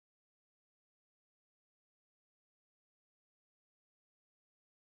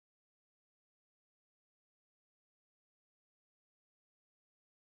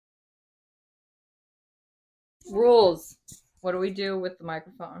Rules. What do we do with the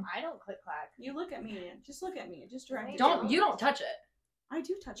microphone? I don't click clack. You look at me. Just look at me. Just direct. You don't touch it. I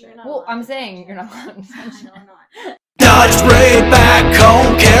do touch it. Well, I'm saying you're not allowed to touch I know it. I'm not. Dodge spray,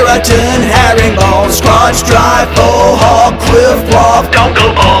 backcomb, keratin, herringbone, scotch dry, faux hog, quiff cloth, don't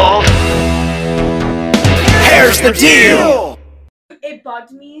go bald. Here's the deal. It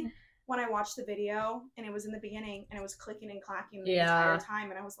bugged me when I watched the video and it was in the beginning and it was clicking and clacking the Yeah. entire time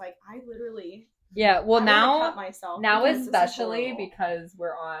and I was like, I literally Yeah, well I wanna now cut myself now because this is especially horrible. because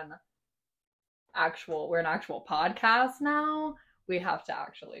we're an actual podcast now, we have to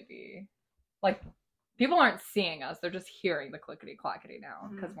actually be like, people aren't seeing us, they're just hearing the clickety clackety now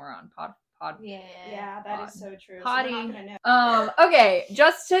because we're on pod. Yeah, that is so true. Potty. So we're not gonna know. Okay,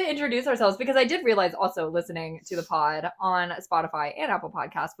 just to introduce ourselves, because I did realize also listening to the pod on Spotify and Apple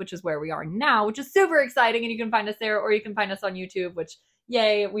Podcasts, which is where we are now, which is super exciting, and you can find us there, or you can find us on YouTube, which,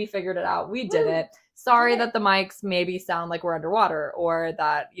 yay, we figured it out. We did it. Sorry that the mics maybe sound like we're underwater, or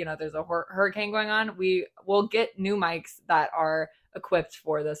that, you know, there's a hurricane going on. We will get new mics that are equipped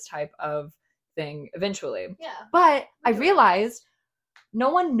for this type of thing eventually. Yeah. But I realized no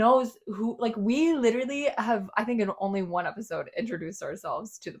one knows who, like, we literally have, I think in only one episode, introduced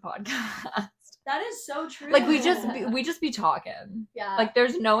ourselves to the podcast. That is so true. Like, we just be talking. Yeah. Like,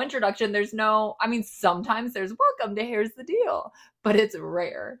 there's no introduction. There's no, I mean, sometimes there's welcome to Here's the Deal, but it's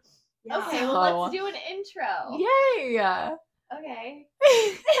rare. Yeah. Okay, well, let's do an intro. Yay! Okay.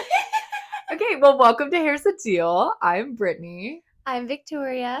 Okay, well, welcome to Here's the Deal. I'm Brittany. I'm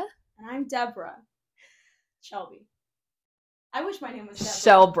Victoria. And I'm Deborah. Shelby. I wish my name was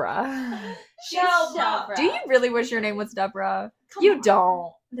Deborah. Shelbra. Shelbra. Do you really wish your name was Deborah? Come You on.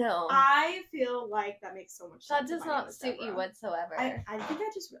 don't. No. I feel like that makes so much That sense. does if my name not was suit you Deborah. whatsoever. I think I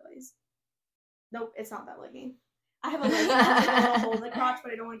just realized. Nope, it's not that legging. I have a legging with a hole in the crotch,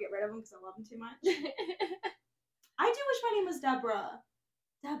 but I don't want to get rid of them because I love them too much. I do wish my name was Deborah.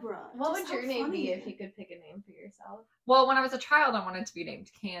 Deborah. What just would your how name be funny. if you could pick a name for yourself? Well, when I was a child, I wanted to be named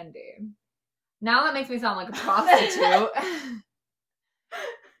Candy. Now that makes me sound like a prostitute.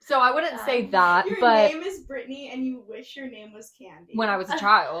 So I wouldn't say that, Your but name is Brittany and you wish your name was Candy. when I was a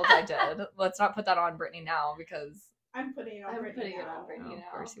child, I did. Let's not put that on Brittany now because I'm putting it on I'm Brittany putting it now. on Brittany. of now.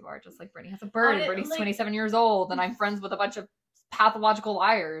 course you are. Just like Brittany has a bird, and it, Brittany's like- 27 years old, and I'm friends with a bunch of pathological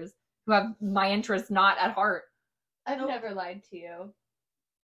liars who have my interests not at heart. I've Nope. never lied to you.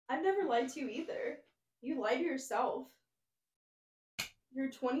 I've never lied to you either. You lie to yourself. You're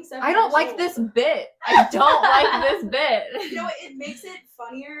 27 I don't years like old. this bit. I don't like this bit. You know, it makes it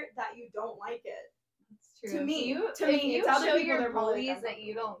funnier that you don't like it. It's To true. me, If to me, you it's other show people your that are probably bullies like, that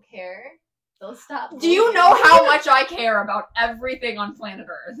you don't care, they'll stop. Do you bullying know how much I care about everything on planet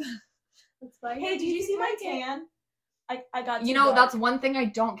Earth? That's why Hey, did you see my tan? I got You too know, dark. that's one thing I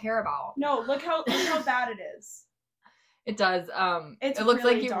don't care about. No, look how bad it is. It does. It's it looks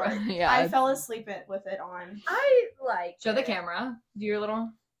really like you. dark. Yeah. I it's- fell asleep with it on. I like Show the it. camera. Do your little.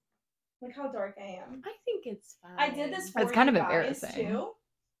 Look how dark I am. I think it's fine. I did this for It's kind you of guys, embarrassing. too.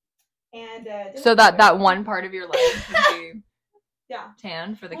 And So that one part of your leg would be yeah.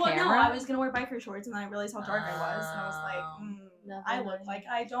 tan for the Well, camera. no, I was gonna wear biker shorts and then I realized how dark I was, and I was like, Nothing I look nice. like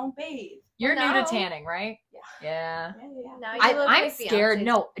I don't bathe. You're Well, new now- to tanning, right? Yeah. Yeah. Yeah. Now you I'm look like scared. Beyonce's-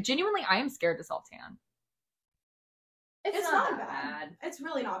 No, genuinely, I am scared to self tan. it's not bad. It's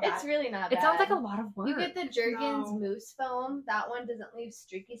really not bad. It's really not bad. It sounds like a lot of work. You get the Jergens No. mousse foam. That one doesn't leave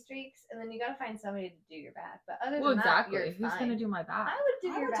streaky streaks, and then you gotta find somebody to do your back. But other well, than exactly. that, you're Who's fine. gonna do my back? I would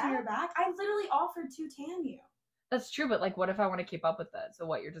do I your would back. do your back. I literally offered to tan you. That's true, but like, what if I want to keep up with it? So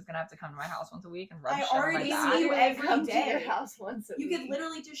what? You're just gonna have to come to my house once a week and rub I shit on my already back? see you Literally every come to your day. house once a You week. could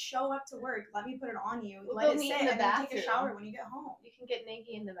literally just show up to work, let me put it on you, We'll let go it meet sit, in the and then take a bathroom. shower when you get home. You can get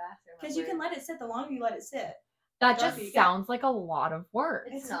naked in the bathroom. Because you can let it sit. The longer you let it sit, That Darker just you get. sounds like a lot of work.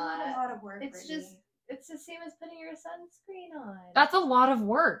 It's not not. a lot of work. It's Brittany. just. It's the same as putting your sunscreen on. That's a lot of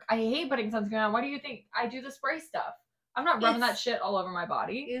work. I hate putting sunscreen on. Why do you think I do the spray stuff? I'm not rubbing that It's- shit all over my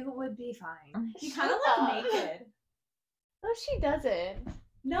body. You would be fine. You kind of Shut look up. naked. No, she doesn't.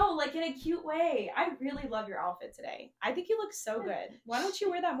 No, like in a cute way. I really love your outfit today. I think you look so good. Why don't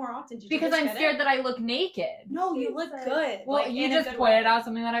you wear that more often? Did you Because just I'm get scared it? that I look naked. No, you look good. Well, like, you in a just good pointed way. out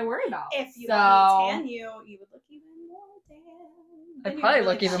something that I worry about. If you so let me tan you would look even more tan. I'd Then you'd probably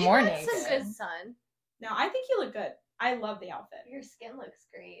really look even be- more She got naked. some good sun. No, I think you look good. I love the outfit. Your skin looks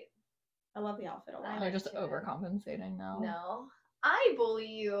great. I love the outfit a lot. I They're just too. overcompensating now. No. I bully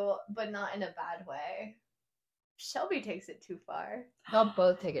you, but not in a bad way. Shelby takes it too far. They'll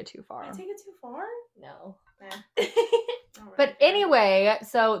both take it too far. I take it too far? No. Eh. Alright. But anyway,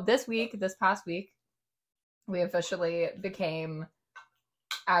 so this past week, we officially became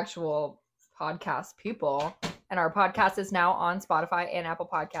actual podcast people. And our podcast is now on Spotify and Apple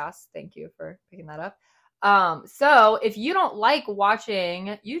Podcasts. Thank you for picking that up. So if you don't like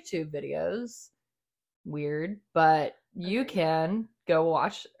watching YouTube videos, weird, but you can go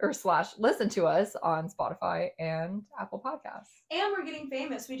watch or / listen to us on Spotify and Apple Podcasts. And we're getting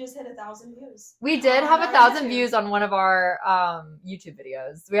famous. We just hit 1,000 views. We did On have our 1,000 YouTube. views on one of our YouTube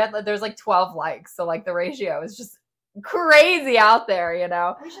videos. There's like 12 likes, so like the ratio is just crazy out there, you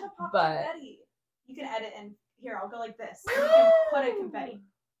know. We should have popped But- confetti. You can edit and here, I'll go like this. And you can put a confetti.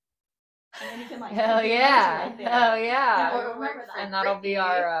 And then you can like Hell put the emoji yeah, right there. hell yeah. Yeah, Or remember that. And that'll be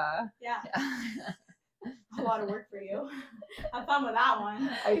our Yeah, yeah. a lot of work for you. Have fun with that one.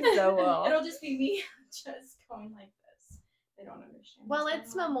 I so will. It'll just be me just going like this. They don't understand. Well, what's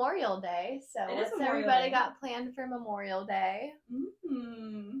it's going on. Memorial Day, so It is what's Memorial everybody Day. got planned for Memorial Day?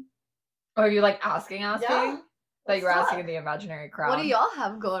 Or are you like asking? Yeah. Thought you were Let's asking talk. the imaginary crowd. What do y'all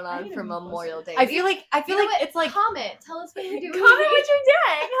have going I on need for to be closer. Memorial Day? I feel like You know what? it's like Comment. Tell us what you're doing. comment what you're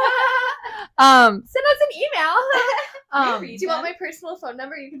doing. Send us an email. Do you want my personal phone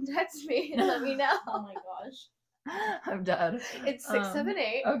number? You can text me and let me know. Oh my gosh. I'm dead. It's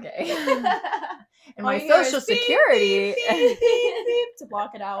 678. Okay. And All my you hear is social beep, security. beep, beep, beep, to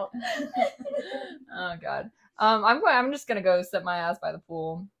block it out. Oh god. I'm just gonna go sit my ass by the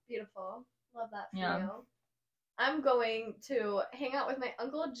pool. Beautiful. Love that for Yeah. you. I'm going to hang out with my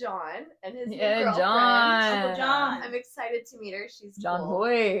Uncle John and his new Yeah, girlfriend. John. Uncle John. I'm excited to meet her. She's John cool.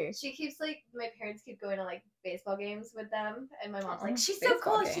 Boy. She keeps like my parents keep going to like baseball games with them, and my mom's Oh, like, she's so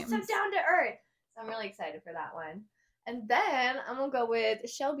baseball cool. She's so games. down to earth. So I'm really excited for that one. And then I'm gonna go with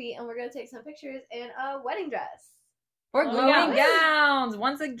Shelby, and we're gonna take some pictures in a wedding dress. We're Oh, glowing yeah. gowns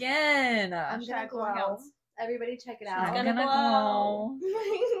once again. I'm gonna Hashtag glowing glow. gowns. Everybody check it She's out. gonna glow. Can't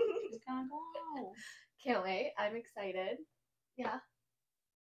It's gonna go. wait. I'm excited. Yeah.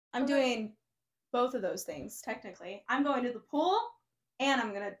 I'm Okay. doing both of those things, technically. I'm going to the pool, and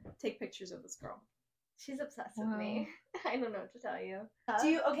I'm going to take pictures of this girl. She's obsessed with me. I don't know what to tell you. Do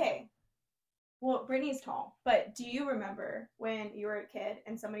you, okay. Well, Brittany's tall, but do you remember when you were a kid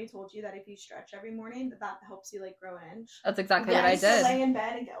and somebody told you that if you stretch every morning, that helps you, like, grow an inch? That's exactly Yeah, what I used to did. lay in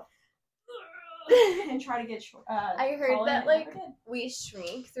bed and go, and try to get I heard taller, that and I like never did. we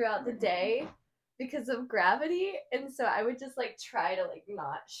shrink throughout the day because of gravity, and so I would just like try to like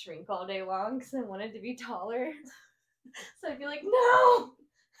not shrink all day long because I wanted to be taller. So I'd be like, no.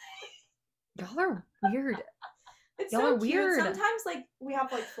 Y'all are weird. It's Y'all so are cute. weird. Sometimes, like, we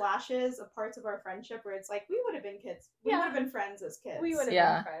have, like, flashes of parts of our friendship where it's like, we would have been kids. We Yeah. would have been friends as kids. We would have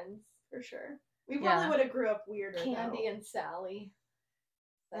Yeah. been friends. For sure. We Yeah. probably would have grew up weirder, Candy though. and Sally.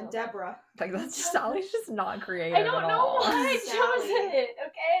 And So- Deborah. Like that's just Sally's just not creative. I don't at know all. why I chose Sally. it.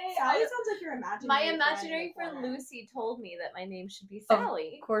 Okay. Sally sounds like your imaginary My friend imaginary in the friend corner. Lucy told me that my name should be Of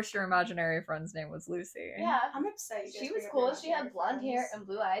Sally. Of course, your imaginary friend's name was Lucy. Yeah. I'm upset you guys She bring was up cool. your She had imaginary blonde hair friends. and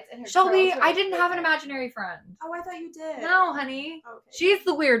blue eyes, and her Shelby, curls were, I like, didn't have an perfect. imaginary friend. Oh, I thought you did. No, honey. Okay. She's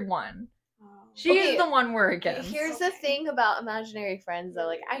the weird one. Oh. She Okay, is the one we're against. Here's the Okay. thing about imaginary friends, though.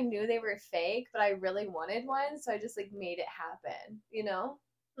 Like, I knew they were fake, but I really wanted one, so I just like made it happen. You know.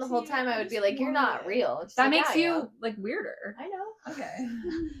 The whole See, time I I would be just like, "You're not wanted it. real." She's That like, makes "Yeah, I you am." like weirder. I know. Okay.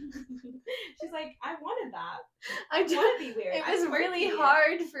 She's like, I wanted that. I I do. want to be weird. It I'm was really quirky.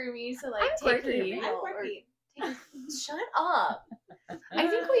 hard for me to like I'm take it quirky. real I'm or quirky. Shut up. I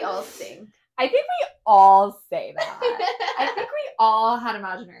think we all stink. I think we all say that. I think we all had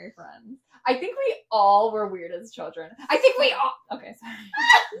imaginary friends. I think we all were weird as children. I think we all. Okay,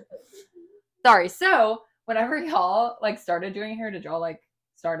 sorry. Sorry. So whenever y'all like started doing hair, did y'all like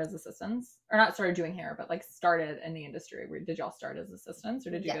start as assistants, or not started doing hair, but like started in the industry? Did y'all start as assistants,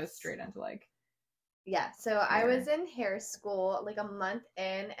 or did you go Yes. straight into like? Yeah, so I Hair. was in hair school like a month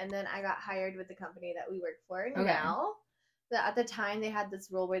in, and then I got hired with the company that we work for Okay. now. But at the time, they had this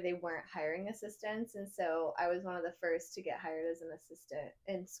rule where they weren't hiring assistants, and so I was one of the first to get hired as an assistant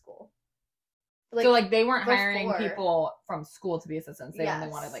in school. So like they weren't hiring before. people from school to be assistants. They only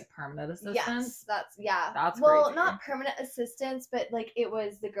Yes. wanted like permanent assistants. Yes, that's That's well, crazy. not permanent assistants, but like it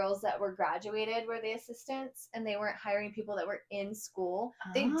was the girls that were graduated were the assistants, and they weren't hiring people that were in school.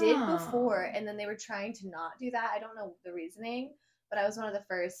 They did before, Oh. and then they were trying to not do that. I don't know the reasoning, but I was one of the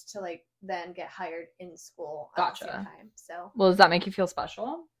first to like then get hired in school at the Gotcha. same time. So Well, does that make you feel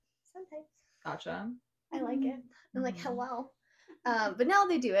special? sometimes Gotcha. I like it. I'm like, Mhm. hello. But now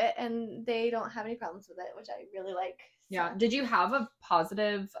they do it, and they don't have any problems with it, which I really like. Yeah. So- Did you have a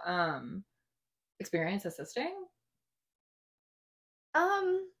positive experience assisting?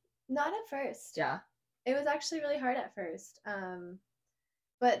 Not at first. Yeah. It was actually really hard at first.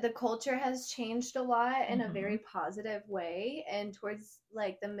 but the culture has changed a lot in a Mhm. very positive way, and towards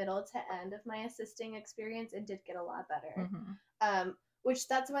like the middle to end of my assisting experience, it did get a lot better. Mhm. Which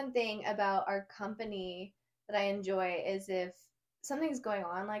that's one thing about our company that I enjoy is if something's going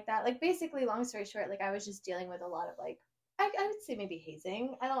on like that, like basically long story short, like I was just dealing with a lot of like I would say maybe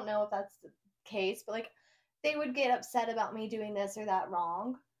hazing. I don't know if that's the case, but like they would get upset about me doing this or that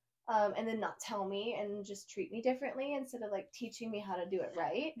wrong, and then not tell me and just treat me differently instead of like teaching me how to do it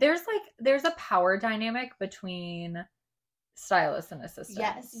right. There's a power dynamic between stylists and assistants.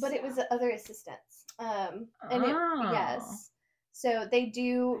 Yes, but it was the other assistants. And Oh. yes. So they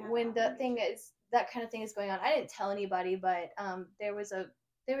do when the thing is that kind of thing is going on. I didn't tell anybody, but there was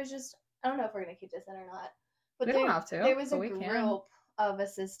just I don't know if we're gonna keep this in or not. But We don't have to, there was but a we can. group of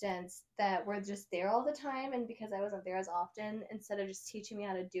assistants that were just there all the time, and because I wasn't there as often, instead of just teaching me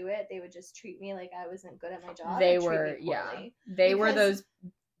how to do it, they would just treat me like I wasn't good at my job. They and treat were, me poorly. they were Because-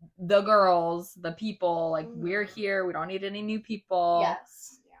 the girls, the people, like, Mhm. we're here, we don't need any new people.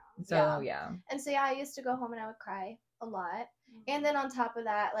 Yes. So, Yeah. And so yeah, I used to go home and I would cry a lot. And Mm-hmm. then on top of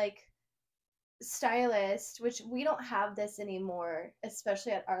that, like stylist, which we don't have this anymore,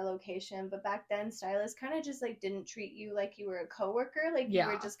 especially at our location, but back then stylists kind of just like didn't treat you like you were a coworker, like you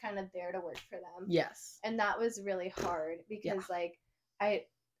were Yeah. just kind of there to work for them. Yes. And that was really hard because like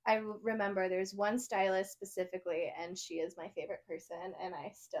I remember there's one stylist specifically, and she is my favorite person, and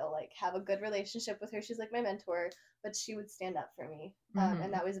I still like have a good relationship with her. She's like my mentor, but she would stand up for me, Mhm.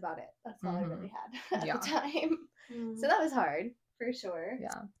 and that was about it. That's all I really had at Yeah. the time. So that was hard for sure.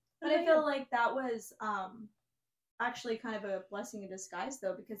 Yeah. But I feel like that was actually kind of a blessing in disguise,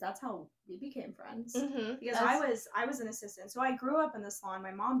 though, because that's how we became friends. Mm-hmm. Because I was an assistant, so I grew up in the salon.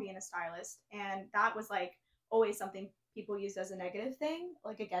 My mom being a stylist, and that was like always something people used as a negative thing,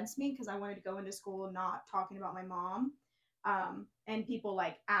 like against me, because I wanted to go into school not talking about my mom. And people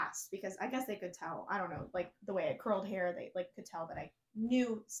like asked because I guess they could tell. I don't know, like the way I curled hair, they like could tell that I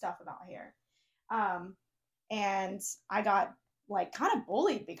knew stuff about hair. And I got like kind of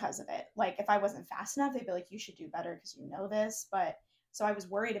bullied because of it. Like if I wasn't fast enough, they'd be like, you should do better because you know this. But so I was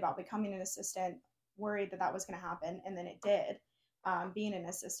worried about becoming an assistant, worried that that was going to happen. And then it did, being an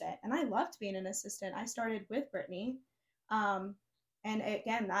assistant. And I loved being an assistant. I started with Brittanie. And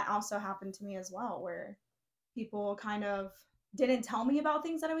again, that also happened to me as well, where people kind of didn't tell me about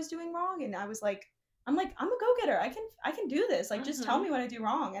things that I was doing wrong. And I was like, I'm a go-getter. I can do this. Like, just tell me what I do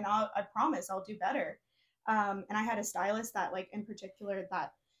wrong. And I promise I'll do better. And I had a stylist that like in particular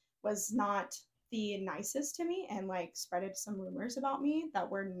that was not the nicest to me and like spreaded some rumors about me that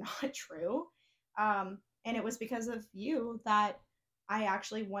were not true. And it was because of you that I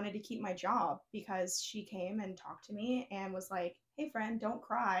actually wanted to keep my job, because she came and talked to me and was like, hey friend, don't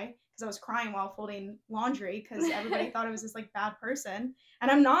cry. Because I was crying while folding laundry because everybody thought I was this like bad person.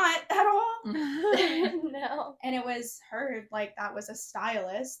 And I'm not at all. No. And it was her, like that was a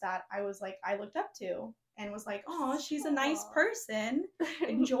stylist that I was like, I looked up to and was like, oh, she's a nice person,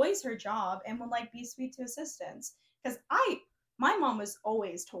 enjoys her job, and would like be sweet to assistants. Because my mom was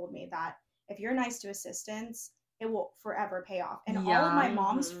always told me that if you're nice to assistants, it will forever pay off. And all of my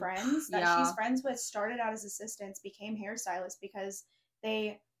mom's friends that she's friends with started out as assistants, became hairstylists because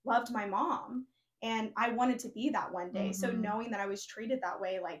they loved my mom. And I wanted to be that one day. So knowing that I was treated that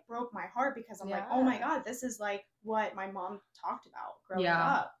way, like, broke my heart, because I'm like, oh my God, this is like what my mom talked about growing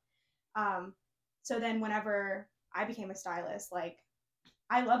up. So then whenever I became a stylist, like,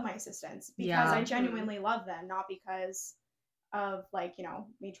 I love my assistants because I genuinely love them, not because of like, you know,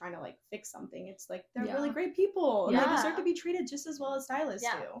 me trying to like fix something. It's like they're really great people and they deserve to be treated just as well as stylists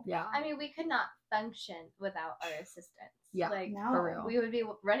do. Yeah. I mean, we could not function without our assistants. Yeah, like for real. We would be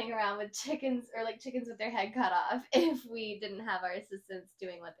running around with chickens, or like chickens with their head cut off, if we didn't have our assistants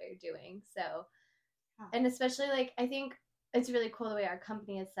doing what they're doing. So, and especially like, I think it's really cool the way our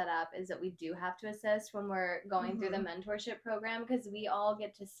company is set up, is that we do have to assist when we're going through the mentorship program, because we all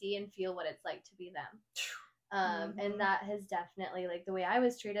get to see and feel what it's like to be them. And that has definitely, like, the way I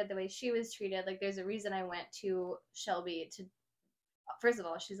was treated, the way she was treated, like, there's a reason I went to Shelby to, first of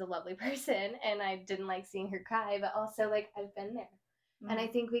all, she's a lovely person, and I didn't like seeing her cry, but also, like, I've been there. And I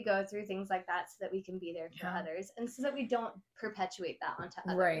think we go through things like that so that we can be there for others, and so that we don't perpetuate that onto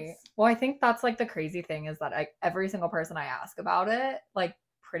others. Right. Well, I think that's like the crazy thing, is that every single person I ask about it, like,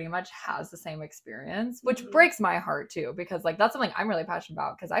 pretty much has the same experience, which breaks my heart too, because like that's something I'm really passionate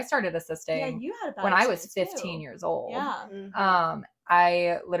about, because I started assisting when I was 15 years old.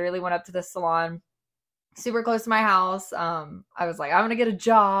 I literally went up to the salon super close to my house. I was like, I'm gonna get a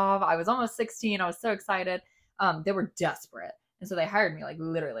job. I was almost 16. I was so excited. They were desperate, and so they hired me like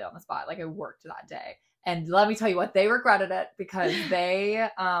literally on the spot. Like, I worked that day. And let me tell you what, they regretted it because they,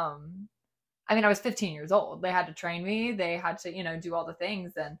 I mean, I was 15 years old. They had to train me. They had to, you know, do all the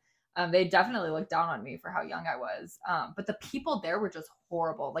things. And they definitely looked down on me for how young I was. But the people there were just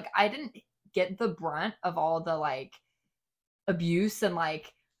horrible. Like, I didn't get the brunt of all the, like, abuse and,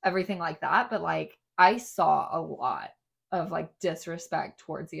 like, everything like that. But, like, I saw a lot of, like, disrespect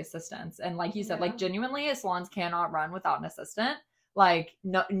towards the assistants. And like you said, like, genuinely, salons cannot run without an assistant. Like,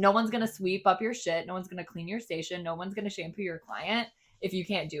 no one's going to sweep up your shit. No one's going to clean your station. No one's going to shampoo your client if you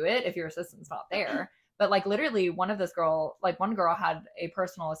can't do it, if your assistant's not there. But, like, literally one girl had a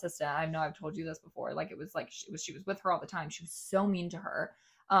personal assistant. I know I've told you this before. Like, it was like, she was with her all the time. She was so mean to her.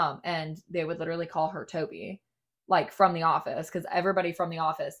 And they would literally call her Toby, like, from the office, because everybody from the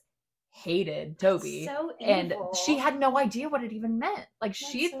office hated Toby. So and evil. She had no idea what it even meant. Like,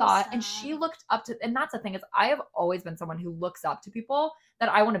 she thought, and she looked up to, and that's the thing, is I have always been someone who looks up to people that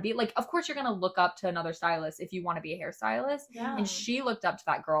I want to be. Like, of course you're going to look up to another stylist if you want to be a hairstylist. Yeah. And she looked up to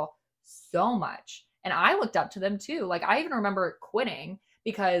that girl so much. And I looked up to them too. Like, I even remember quitting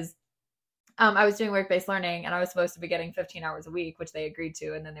because I was doing work-based learning and I was supposed to be getting 15 hours a week, which they agreed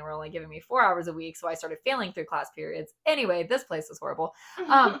to. And then they were only giving me 4 hours a week. So I started failing through class periods. Anyway, this place was horrible.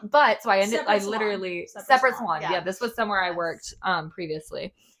 But so I literally separate salon. Yeah, this was somewhere I worked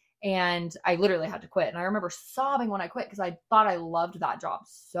previously. And I literally had to quit. And I remember sobbing when I quit because I thought I loved that job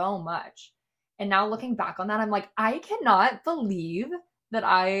so much. And now looking back on that, I'm like, I cannot believe that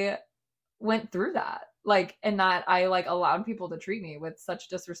I went through that. Like, and that I, like, allowed people to treat me with such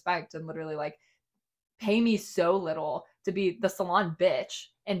disrespect and literally, like, pay me so little to be the salon bitch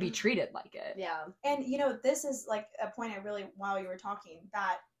and be treated like it. Yeah. And, you know, this is, like, a point I really, while you were talking,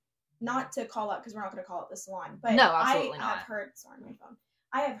 that, not to call out, because we're not going to call it the salon, but no, absolutely I not. have heard, sorry, my phone.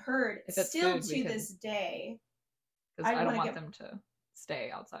 I have heard, still food, to this day. Because I don't want them to stay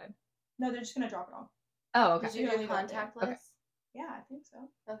outside. No, they're just going to drop it off. Oh, okay. Did you do contactless? Okay. Yeah, I think so.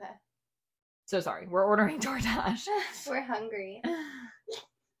 Okay. So sorry, we're ordering DoorDash. We're hungry.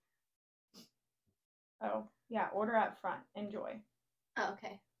 Oh, yeah, order up front. Enjoy. Oh,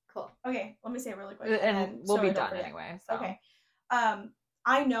 okay, cool. Okay, let me say it really quick. And we'll be done anyway. So. Okay.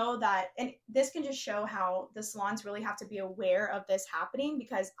 I know that, and this can just show how the salons really have to be aware of this happening,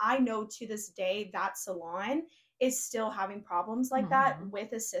 because I know to this day that salon is still having problems like that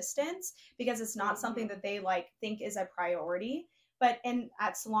with assistants, because it's not something that they, like, think is a priority. But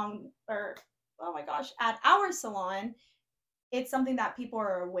at our salon, it's something that people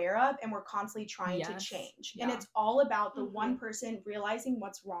are aware of and we're constantly trying to change. Yeah. And it's all about the one person realizing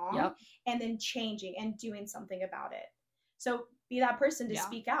what's wrong and then changing and doing something about it. So be that person to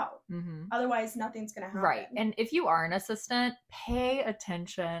speak out. Otherwise, nothing's going to happen. Right. And if you are an assistant, pay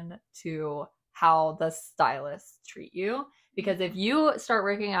attention to how the stylists treat you. Because if you start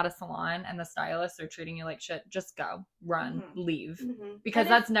working at a salon and the stylists are treating you like shit, just go, run, leave. Because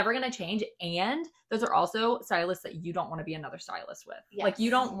that's never going to change. And those are also stylists that you don't want to be another stylist with. Yes. Like, you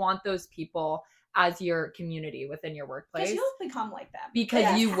don't want those people as your community within your workplace. Because you'll become like them.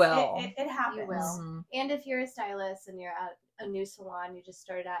 Because you will. It happens. You will. And if you're a stylist and you're at a new salon you just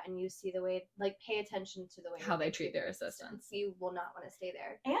started at and you see the way, like, pay attention to the way how they treat their assistants, you will not want to stay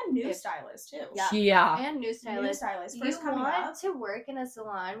there. And new stylists too. Yeah. And new stylists. New stylists. You want to work in a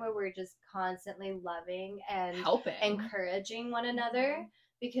salon where we're just constantly loving and helping, encouraging one another.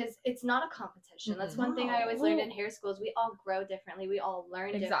 Because it's not a competition. That's one thing I always learned in hair schools. We all grow differently. We all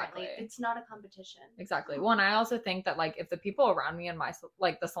learn differently. It's not a competition. Exactly. Well, and I also think that, like, if the people around me in my,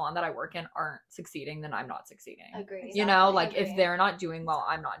 like, the salon that I work in aren't succeeding, then I'm not succeeding. Agree. You know, like, if they're not doing well,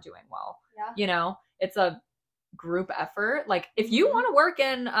 I'm not doing well. Yeah. You know, it's a group effort. Like, if you want to work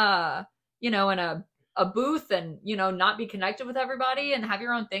in, you know, in a booth and, you know, not be connected with everybody and have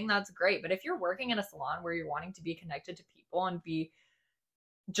your own thing, that's great. But if you're working in a salon where you're wanting to be connected to people and be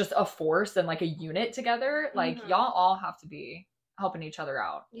just a force and, like, a unit together, like, y'all all have to be helping each other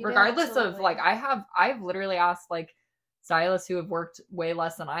out, regardless of, like, I've literally asked, like, stylists who have worked way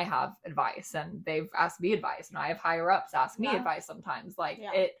less than I have advice, and they've asked me advice, and I have higher ups ask me advice sometimes. Like,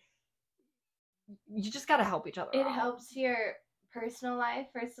 you just got to help each other out. It helps your personal life,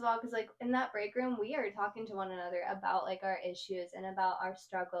 first of all, because, like, in that break room we are talking to one another about, like, our issues and about our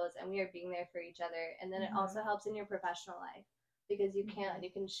struggles, and we are being there for each other. And then it also helps in your professional life, because you can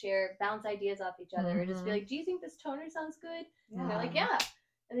bounce ideas off each other, or just be like, do you think this toner sounds good? And they're like, yeah,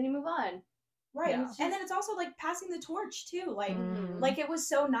 and then you move on. Right. Yeah. And then it's also like passing the torch too. Like, Mhm. like it was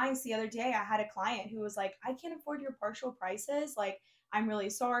so nice the other day. I had a client who was like, I can't afford your partial prices. Like, I'm really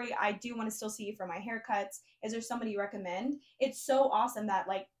sorry. I do want to still see you for my haircuts. Is there somebody you recommend? It's so awesome that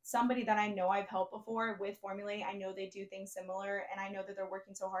like somebody that I know I've helped before with formulating, I know they do things similar and I know that they're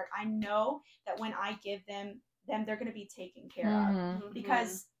working so hard. I know that when I give them they're going to be taken care Mhm. of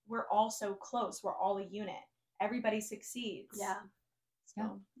because we're all so close. We're all a unit. Everybody succeeds. Yeah. So Yeah.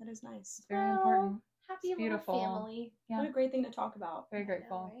 that is nice. It's very important. Happy It's beautiful. little family. Yeah. What a great thing to talk about. Very I know,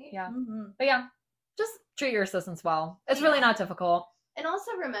 grateful. right? Yeah. Mm-hmm. But yeah, just treat your assistants well. It's really not difficult. And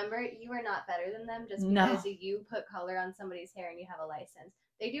also remember, you are not better than them just No. because you put color on somebody's hair and you have a license.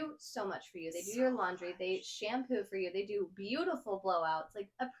 They do so much for you. They do your laundry. They shampoo for you. They do beautiful blowouts. Like,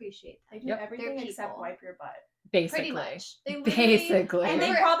 appreciate They them. do Yep. everything They're except people. wipe your butt. Basically. Pretty much. They literally, Basically. And they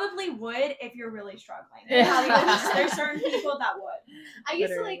We're- probably would if you're really struggling. Yeah. There's certain people that would. I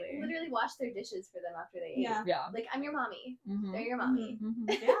used to like Literally. literally wash their dishes for them after they ate. Yeah. Yeah. Like, I'm your mommy. Mhm. They're your mommy. Mhm.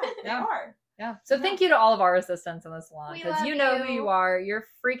 Yeah, they Yeah. are. Yeah. So thank you to all of our assistants in the salon We because love you know who you. you are. You're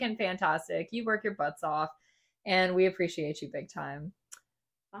freaking fantastic. You work your butts off, and we appreciate you big time.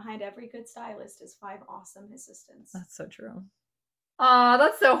 Behind every good stylist is 5 awesome assistants. That's so true. Aw,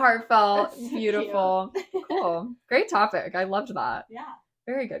 that's so heartfelt. That's so Beautiful. Cool. Great topic. I loved that. Yeah,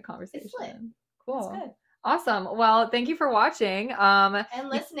 Very good conversation. lit. Cool. that's good. Awesome. Well, thank you for watching. And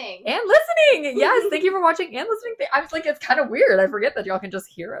listening. And listening. Yes, thank you for watching and listening. I was like, it's kind of weird. I forget that y'all can just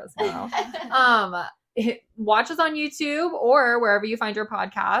hear us now. Watch us on YouTube or wherever you find your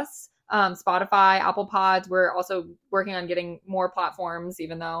podcasts. Spotify, Apple Pods. We're also working on getting more platforms,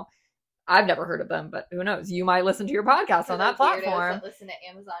 even though I've never heard of them, but who knows? You might listen to your podcast For on the that weirdos platform. that listen to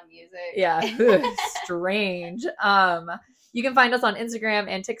Amazon Music. Yeah. Strange. You can find us on Instagram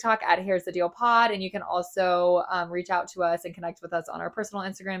and TikTok at Here's the Deal Pod. And you can also reach out to us and connect with us on our personal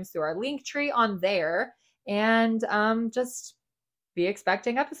Instagrams through our link tree on there. And just be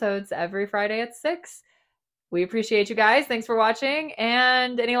expecting episodes every Friday at 6. We appreciate you guys. Thanks for watching.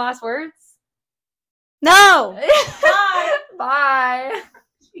 And any last words? No. Bye.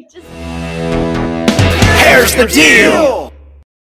 You just Here's the deal.